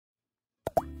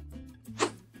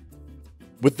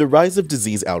With the rise of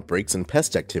disease outbreaks and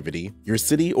pest activity, your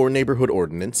city or neighborhood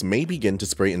ordinance may begin to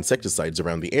spray insecticides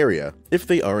around the area, if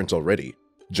they aren't already.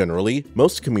 Generally,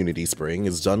 most community spraying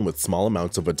is done with small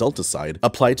amounts of adulticide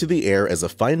applied to the air as a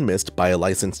fine mist by a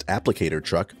licensed applicator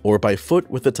truck or by foot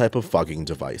with a type of fogging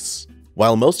device.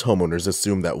 While most homeowners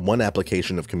assume that one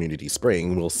application of community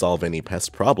spraying will solve any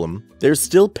pest problem, there's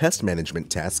still pest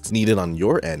management tasks needed on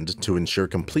your end to ensure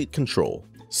complete control.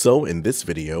 So in this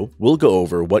video, we'll go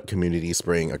over what community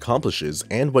spraying accomplishes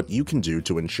and what you can do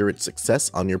to ensure its success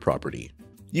on your property.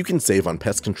 You can save on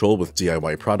pest control with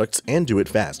DIY products and do it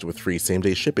fast with free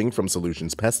same-day shipping from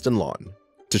Solutions Pest and Lawn.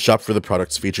 To shop for the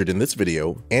products featured in this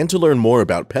video, and to learn more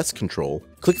about pest control,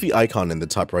 click the icon in the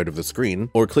top right of the screen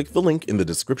or click the link in the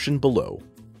description below.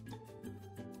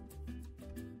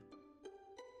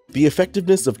 The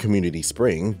effectiveness of community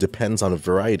spraying depends on a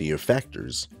variety of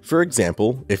factors. For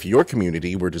example, if your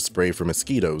community were to spray for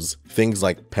mosquitoes, things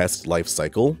like pest life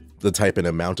cycle, the type and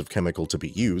amount of chemical to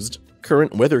be used,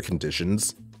 current weather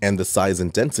conditions, and the size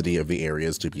and density of the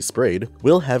areas to be sprayed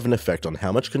will have an effect on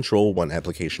how much control one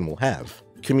application will have.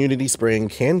 Community spraying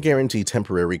can guarantee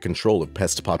temporary control of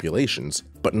pest populations,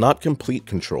 but not complete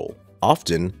control.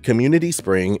 Often, community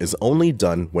spraying is only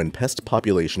done when pest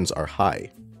populations are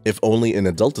high. If only an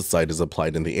adulticide is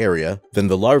applied in the area, then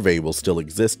the larvae will still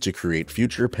exist to create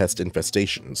future pest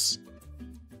infestations.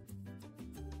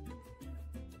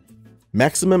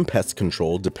 Maximum pest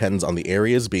control depends on the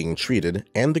areas being treated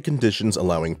and the conditions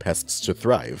allowing pests to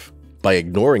thrive. By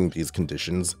ignoring these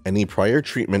conditions, any prior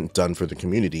treatment done for the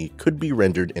community could be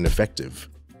rendered ineffective.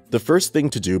 The first thing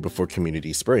to do before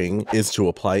community spraying is to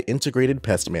apply integrated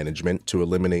pest management to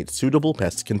eliminate suitable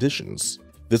pest conditions.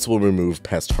 This will remove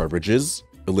pest harborages,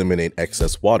 eliminate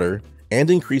excess water,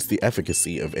 and increase the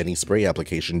efficacy of any spray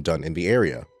application done in the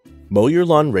area. Mow your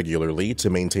lawn regularly to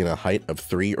maintain a height of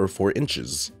 3 or 4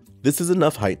 inches. This is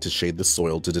enough height to shade the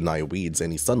soil to deny weeds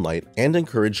any sunlight and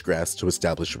encourage grass to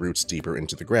establish roots deeper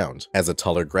into the ground, as a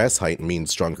taller grass height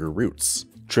means stronger roots.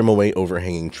 Trim away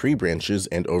overhanging tree branches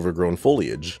and overgrown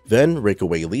foliage, then rake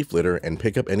away leaf litter and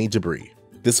pick up any debris.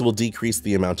 This will decrease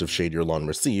the amount of shade your lawn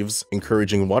receives,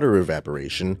 encouraging water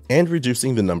evaporation and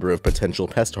reducing the number of potential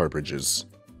pest harborages.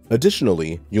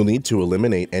 Additionally, you'll need to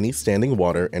eliminate any standing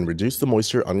water and reduce the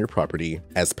moisture on your property,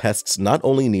 as pests not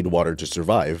only need water to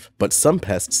survive, but some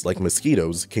pests like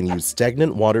mosquitoes can use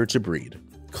stagnant water to breed.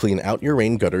 Clean out your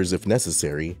rain gutters if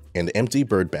necessary, and empty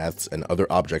bird baths and other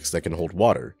objects that can hold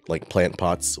water, like plant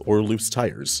pots or loose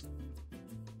tires.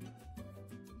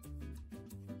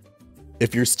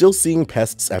 If you're still seeing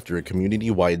pests after a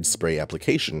community-wide spray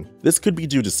application, this could be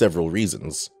due to several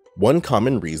reasons. One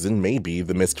common reason may be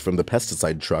the mist from the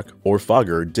pesticide truck or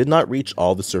fogger did not reach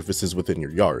all the surfaces within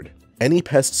your yard. Any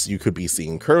pests you could be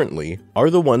seeing currently are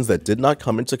the ones that did not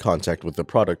come into contact with the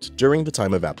product during the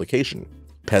time of application.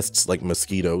 Pests like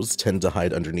mosquitoes tend to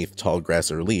hide underneath tall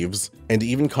grass or leaves, and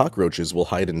even cockroaches will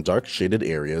hide in dark shaded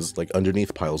areas like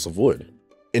underneath piles of wood.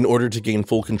 In order to gain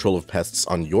full control of pests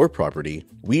on your property,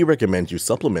 we recommend you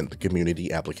supplement the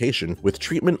community application with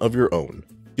treatment of your own.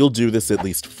 You'll do this at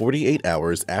least 48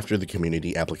 hours after the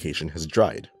community application has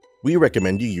dried. We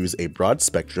recommend you use a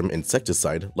broad-spectrum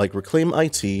insecticide like Reclaim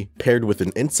IT paired with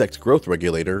an insect growth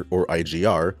regulator or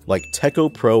IGR like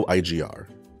Tekko Pro IGR.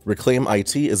 Reclaim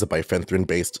IT is a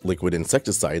bifenthrin-based liquid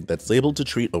insecticide that's able to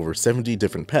treat over 70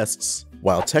 different pests,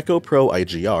 while Tekko Pro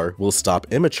IGR will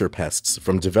stop immature pests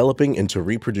from developing into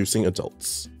reproducing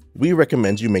adults. We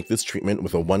recommend you make this treatment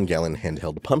with a 1-gallon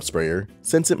handheld pump sprayer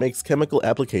since it makes chemical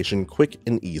application quick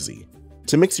and easy.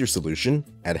 To mix your solution,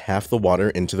 add half the water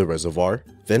into the reservoir,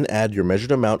 then add your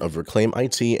measured amount of Reclaim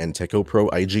IT and Tekko Pro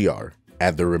IGR.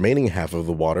 Add the remaining half of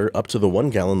the water up to the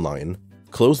 1-gallon line,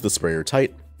 close the sprayer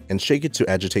tight, and shake it to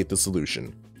agitate the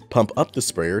solution. Pump up the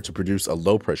sprayer to produce a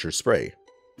low-pressure spray.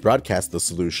 Broadcast the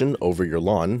solution over your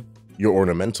lawn, your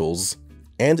ornamentals,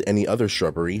 and any other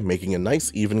shrubbery, making a nice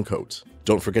even coat.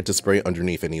 Don't forget to spray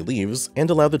underneath any leaves and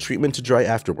allow the treatment to dry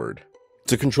afterward.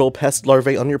 To control pest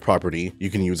larvae on your property, you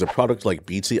can use a product like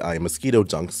BTI Mosquito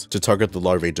Dunks to target the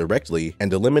larvae directly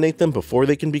and eliminate them before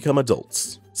they can become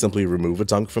adults. Simply remove a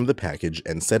dunk from the package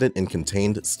and set it in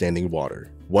contained standing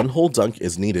water. 1 whole dunk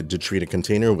is needed to treat a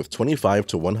container with 25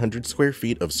 to 100 square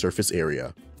feet of surface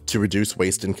area. To reduce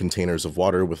waste in containers of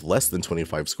water with less than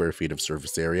 25 square feet of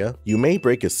surface area, you may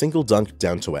break a single dunk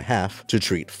down to a half to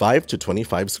treat 5 to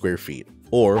 25 square feet,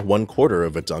 or 1/4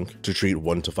 of a dunk to treat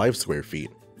 1 to 5 square feet.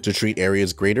 To treat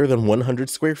areas greater than 100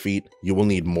 square feet, you will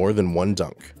need more than 1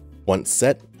 dunk. Once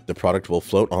set, the product will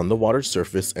float on the water's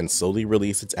surface and slowly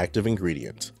release its active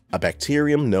ingredient, a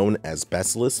bacterium known as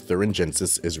Bacillus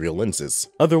thuringiensis israelensis,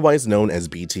 otherwise known as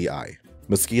BTI.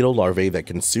 Mosquito larvae that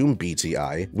consume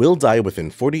BTI will die within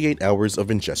 48 hours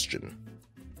of ingestion.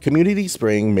 Community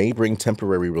spraying may bring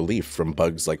temporary relief from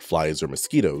bugs like flies or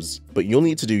mosquitoes, but you'll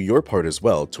need to do your part as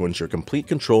well to ensure complete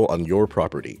control on your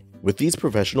property. With these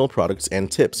professional products and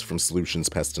tips from Solutions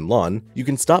Pest and Lawn, you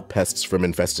can stop pests from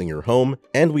infesting your home,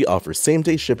 and we offer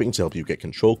same-day shipping to help you get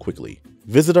control quickly.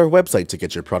 Visit our website to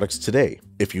get your products today.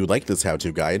 If you like this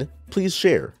how-to guide, please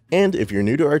share. And if you're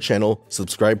new to our channel,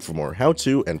 subscribe for more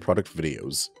how-to and product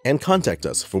videos. And contact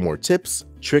us for more tips,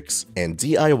 tricks, and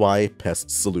DIY pest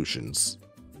solutions.